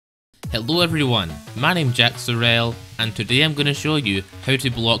Hello everyone, my name's Sorrell, and today I'm going to show you how to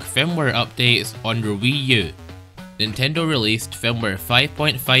block firmware updates on your Wii U. Nintendo released firmware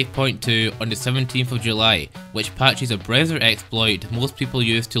 5.5.2 on the 17th of July, which patches a browser exploit most people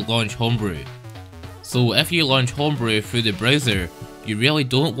use to launch Homebrew. So if you launch Homebrew through the browser, you really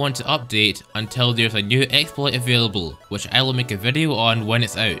don't want to update until there's a new exploit available, which I will make a video on when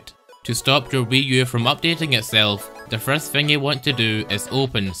it's out. To stop your Wii U from updating itself, the first thing you want to do is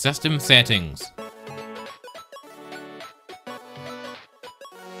open System Settings.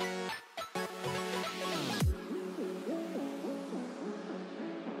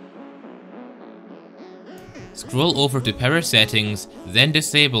 Scroll over to Power Settings, then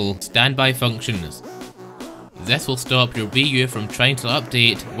disable Standby Functions. This will stop your Wii U from trying to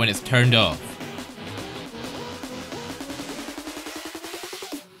update when it's turned off.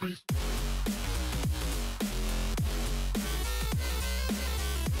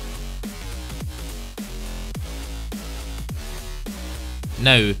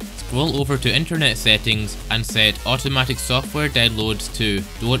 Now, scroll over to Internet Settings and set Automatic Software Downloads to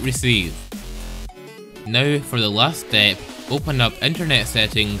Don't Receive. Now, for the last step, open up Internet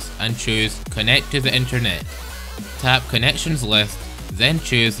Settings and choose Connect to the Internet. Tap Connections List, then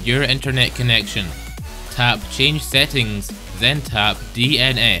choose your internet connection. Tap Change Settings, then tap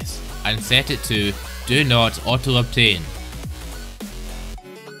DNS and set it to Do Not Auto Obtain.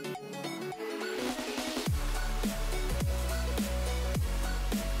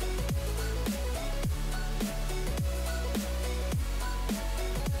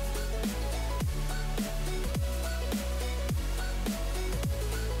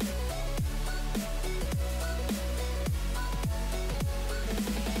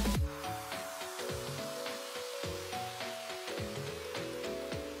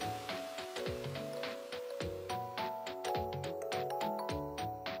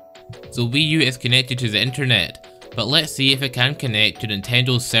 So Wii U is connected to the internet, but let's see if it can connect to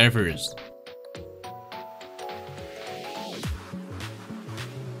Nintendo's servers.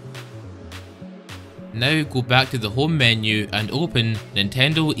 Now go back to the home menu and open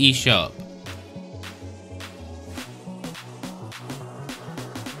Nintendo eShop.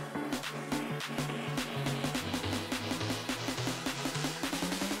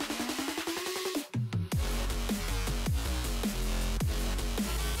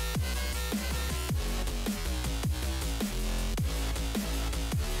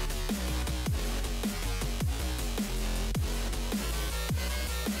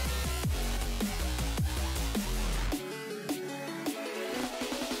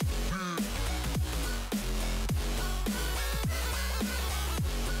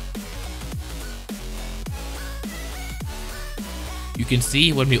 You can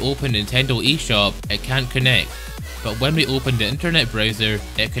see when we open Nintendo eShop, it can't connect, but when we open the internet browser,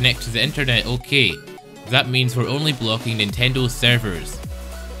 it connects to the internet okay. That means we're only blocking Nintendo's servers.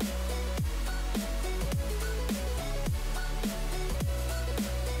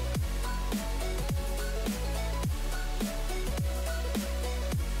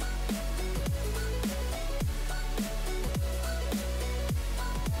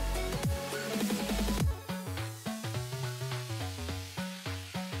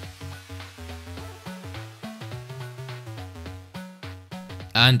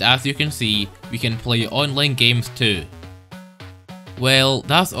 And as you can see, we can play online games too. Well,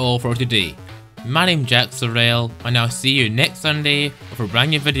 that's all for today. My name's Sorrell, and I'll see you next Sunday with a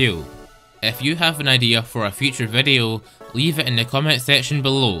brand new video. If you have an idea for a future video, leave it in the comment section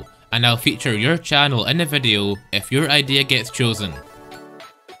below, and I'll feature your channel in the video if your idea gets chosen.